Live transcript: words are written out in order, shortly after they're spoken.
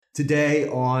Today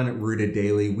on Rooted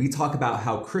Daily, we talk about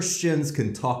how Christians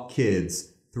can talk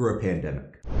kids through a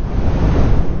pandemic.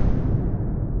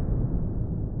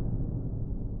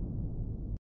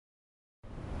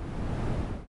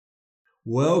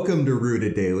 Welcome to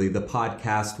Rooted Daily, the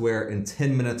podcast where in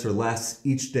 10 minutes or less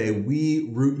each day we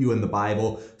root you in the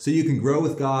Bible so you can grow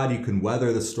with God, you can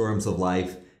weather the storms of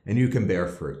life, and you can bear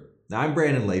fruit. Now, I'm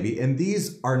Brandon Levy, and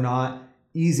these are not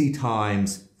easy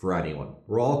times for anyone.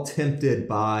 We're all tempted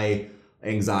by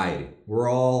anxiety. We're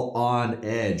all on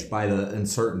edge by the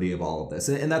uncertainty of all of this.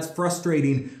 And that's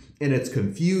frustrating, and it's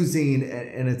confusing,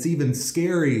 and it's even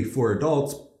scary for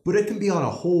adults, but it can be on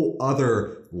a whole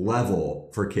other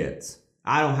level for kids.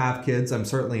 I don't have kids. I'm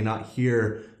certainly not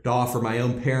here to offer my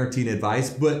own parenting advice,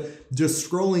 but just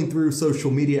scrolling through social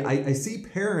media, I see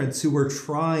parents who are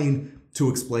trying to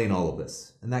explain all of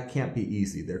this, and that can't be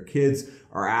easy. Their kids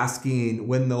are asking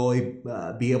when they'll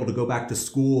be able to go back to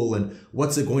school and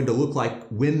what's it going to look like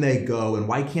when they go and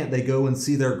why can't they go and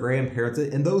see their grandparents.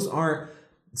 And those aren't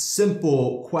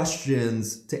simple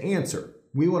questions to answer.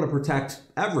 We want to protect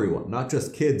everyone, not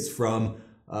just kids, from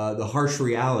the harsh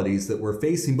realities that we're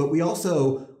facing, but we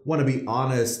also want to be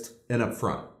honest and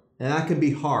upfront. And that can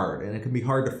be hard, and it can be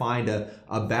hard to find a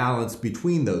balance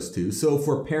between those two. So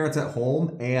for parents at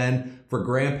home and for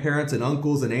grandparents and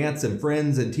uncles and aunts and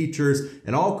friends and teachers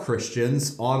and all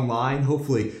Christians online,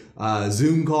 hopefully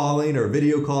Zoom calling or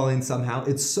video calling somehow,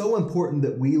 it's so important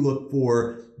that we look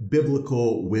for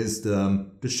biblical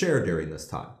wisdom to share during this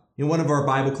time. You know, one of our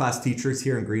Bible class teachers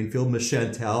here in Greenfield, Ms.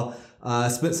 Chantel,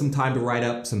 spent some time to write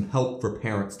up some help for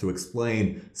parents to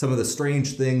explain some of the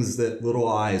strange things that little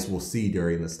eyes will see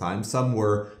during this time. Some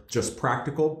were just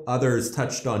practical, others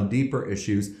touched on deeper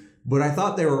issues, but I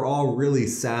thought they were all really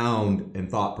sound and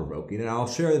thought-provoking. And I'll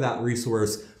share that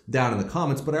resource down in the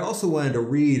comments, but I also wanted to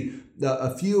read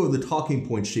a few of the talking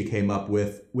points she came up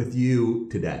with you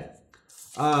today.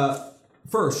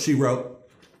 First, she wrote,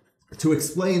 to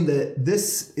explain that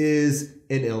this is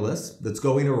an illness that's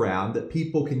going around that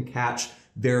people can catch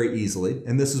very easily,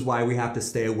 and this is why we have to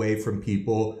stay away from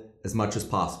people as much as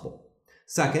possible.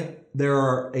 Second, there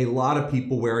are a lot of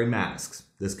people wearing masks.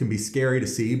 This can be scary to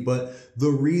see, but the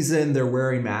reason they're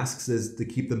wearing masks is to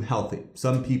keep them healthy.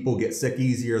 Some people get sick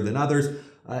easier than others,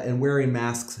 and wearing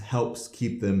masks helps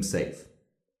keep them safe.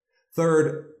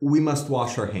 Third, we must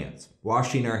wash our hands.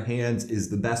 Washing our hands is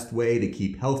the best way to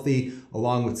keep healthy,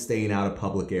 along with staying out of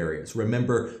public areas.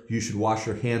 Remember, you should wash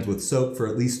your hands with soap for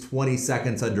at least 20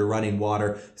 seconds under running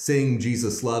water. Sing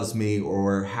Jesus Loves Me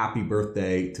or Happy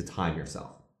Birthday to time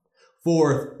yourself.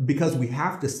 Fourth, because we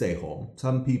have to stay home,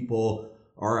 some people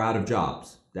are out of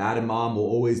jobs. Dad and mom will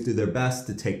always do their best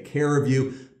to take care of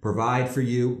you, provide for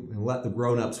you, and let the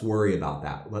grown-ups worry about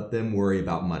that. Let them worry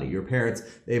about money. Your parents,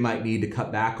 they might need to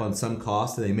cut back on some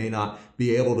costs. They may not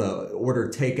be able to order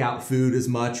takeout food as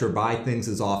much or buy things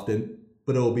as often,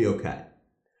 but it'll be okay.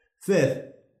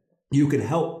 Fifth, you can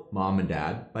help mom and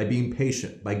dad by being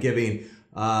patient, by giving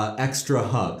extra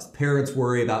hugs. Parents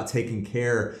worry about taking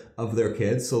care of their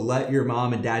kids, so let your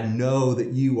mom and dad know that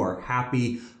you are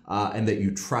happy and that you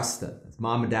trust them. If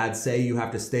mom and dad say you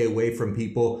have to stay away from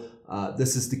people,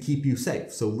 this is to keep you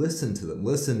safe. So listen to them.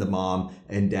 Listen to mom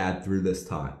and dad through this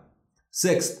time.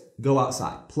 Sixth, go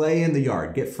outside. Play in the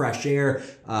yard. Get fresh air.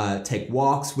 Take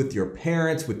walks with your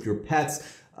parents, with your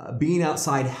pets. Being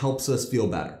outside helps us feel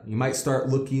better. You might start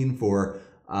looking for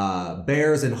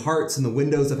bears and hearts in the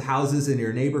windows of houses in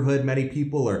your neighborhood. Many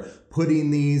people are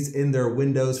putting these in their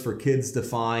windows for kids to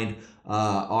find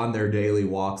on their daily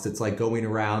walks. It's like going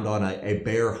around on a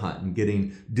bear hunt and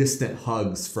getting distant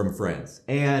hugs from friends.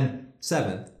 And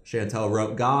seventh, Chantel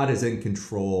wrote, God is in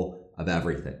control of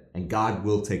everything, and God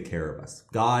will take care of us.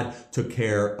 God took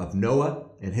care of Noah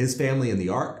and his family in the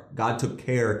ark. God took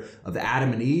care of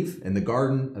Adam and Eve in the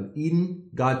Garden of Eden.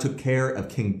 God took care of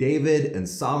King David and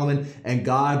Solomon, and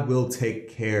God will take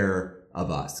care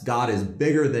of us. God is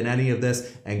bigger than any of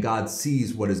this, and God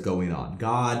sees what is going on.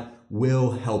 God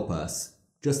will help us.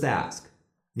 Just ask.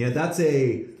 Yeah, that's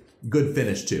a good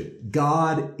finish too.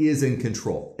 God is in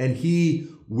control, and he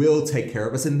will take care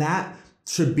of us, and that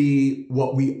should be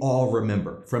what we all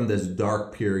remember from this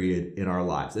dark period in our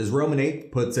lives. As Romans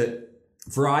 8 puts it,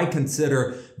 for I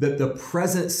consider that the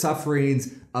present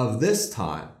sufferings of this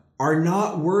time are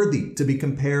not worthy to be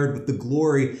compared with the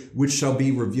glory which shall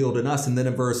be revealed in us. And then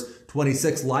in verse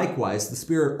 26, likewise, the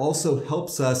Spirit also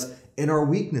helps us in our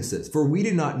weaknesses, for we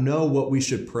do not know what we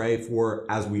should pray for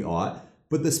as we ought,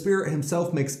 but the Spirit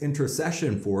himself makes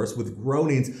intercession for us with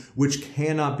groanings which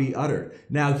cannot be uttered.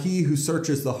 Now he who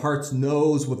searches the hearts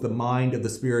knows what the mind of the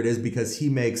Spirit is, because he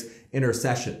makes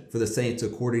intercession for the saints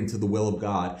according to the will of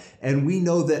God. And we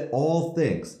know that all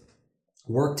things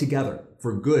work together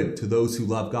for good to those who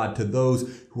love God, to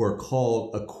those who are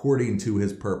called according to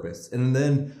his purpose. And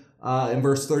then in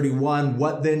verse 31,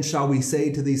 what then shall we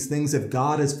say to these things? If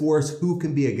God is for us, who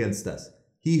can be against us?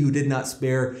 He who did not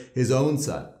spare his own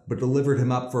son, but delivered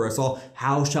him up for us all,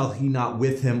 how shall he not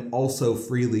with him also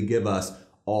freely give us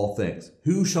all things?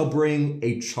 Who shall bring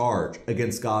a charge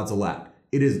against God's elect?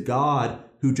 It is God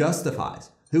who justifies.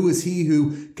 Who is he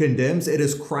who condemns? It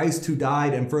is Christ who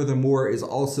died and furthermore is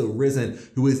also risen,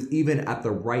 who is even at the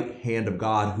right hand of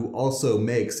God, who also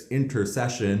makes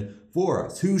intercession for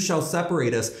us. Who shall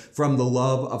separate us from the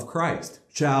love of Christ?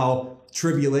 Shall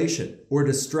tribulation or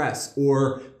distress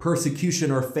or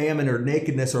persecution or famine or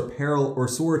nakedness or peril or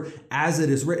sword? As it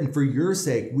is written, for your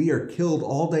sake we are killed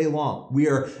all day long. We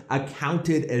are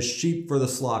accounted as sheep for the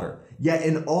slaughter. Yet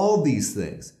in all these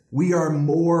things we are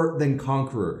more than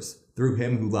conquerors through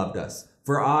him who loved us.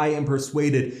 For I am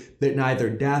persuaded that neither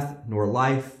death nor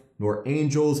life, nor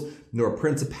angels, nor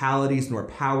principalities, nor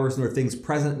powers, nor things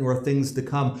present, nor things to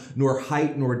come, nor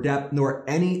height, nor depth, nor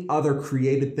any other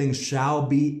created thing shall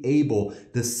be able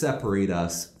to separate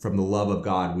us from the love of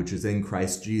God, which is in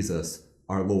Christ Jesus,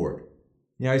 our Lord.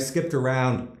 I skipped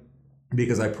around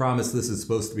because I promised this is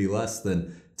supposed to be less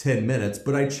than 10 minutes,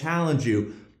 but I challenge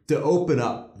you to open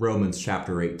up Romans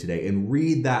chapter 8 today and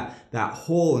read that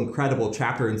whole incredible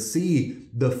chapter and see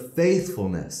the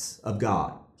faithfulness of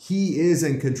God. He is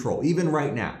in control, even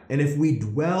right now. And if we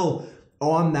dwell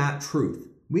on that truth,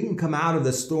 we can come out of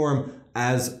the storm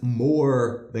as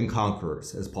more than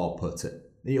conquerors, as Paul puts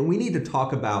it. We need to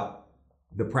talk about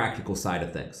the practical side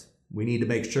of things. We need to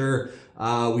make sure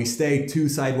we stay 2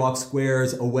 sidewalk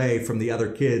squares away from the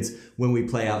other kids when we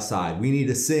play outside. We need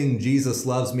to sing Jesus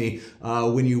Loves Me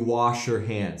when you wash your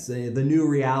hands. The new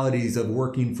realities of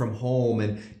working from home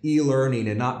and e-learning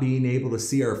and not being able to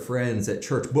see our friends at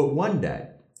church. But one day,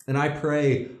 and I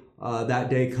pray that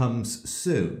day comes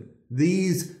soon,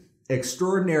 these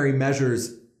extraordinary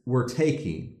measures we're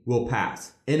taking will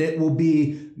pass. And it will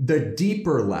be the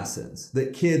deeper lessons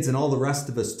that kids and all the rest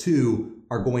of us too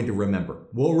are going to remember.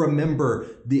 We'll remember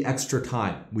the extra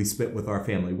time we spent with our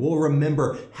family. We'll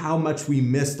remember how much we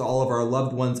missed all of our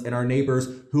loved ones and our neighbors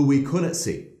who we couldn't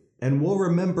see. And we'll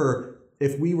remember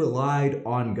if we relied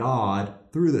on God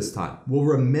through this time. We'll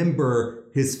remember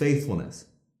his faithfulness.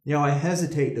 I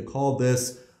hesitate to call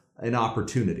this an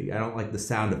opportunity. I don't like the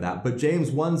sound of that. But James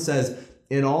 1 says,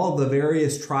 in all the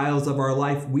various trials of our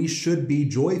life, we should be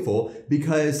joyful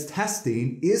because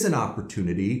testing is an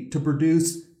opportunity to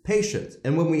produce patience.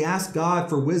 And when we ask God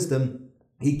for wisdom,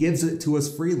 he gives it to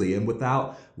us freely and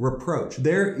without reproach.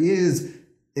 There is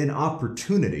an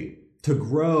opportunity to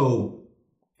grow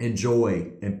in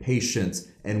joy and patience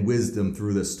and wisdom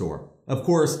through this storm. Of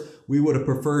course, we would have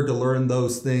preferred to learn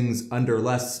those things under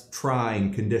less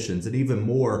trying conditions. And even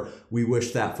more, we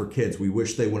wish that for kids. We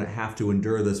wish they wouldn't have to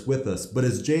endure this with us. But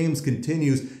as James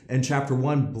continues in chapter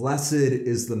 1, blessed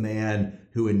is the man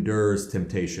who endures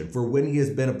temptation. For when he has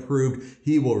been approved,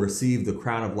 he will receive the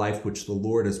crown of life which the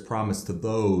Lord has promised to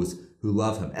those who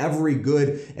love him. Every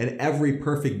good and every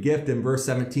perfect gift, in verse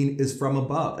 17, is from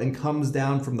above and comes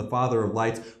down from the Father of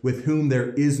lights, with whom there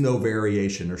is no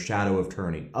variation or shadow of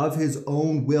turning. Of his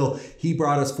own will, he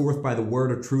brought us forth by the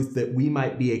word of truth, that we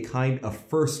might be a kind of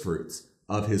first fruits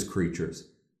of his creatures.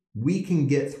 We can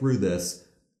get through this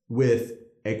with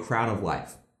a crown of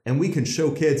life. And we can show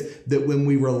kids that when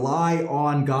we rely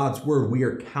on God's word, we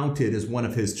are counted as one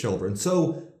of his children.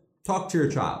 So talk to your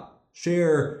child,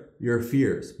 share your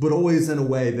fears, but always in a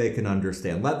way they can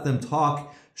understand. Let them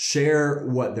talk, share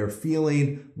what they're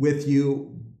feeling with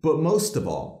you. But most of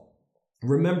all,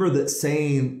 remember that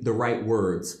saying the right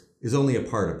words is only a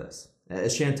part of this.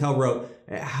 As Chantel wrote,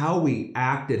 how we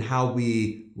act and how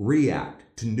we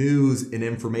react to news and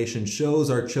information shows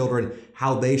our children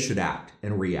how they should act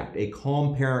and react. A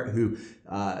calm parent who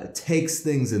takes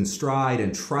things in stride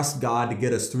and trusts God to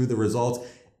get us through the results,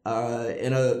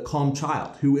 and a calm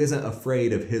child who isn't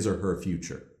afraid of his or her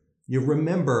future. You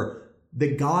remember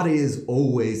that God is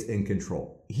always in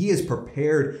control. He is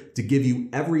prepared to give you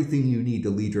everything you need to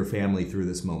lead your family through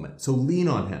this moment. So lean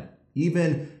on him.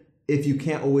 Even if you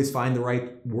can't always find the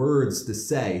right words to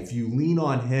say, if you lean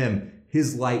on him,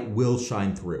 his light will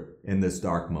shine through in this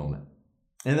dark moment.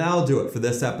 And that'll do it for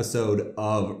this episode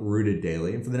of Rooted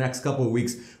Daily. And for the next couple of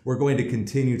weeks, we're going to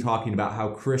continue talking about how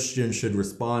Christians should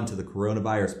respond to the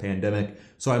coronavirus pandemic.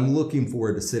 So I'm looking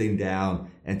forward to sitting down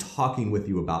and talking with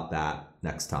you about that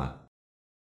next time.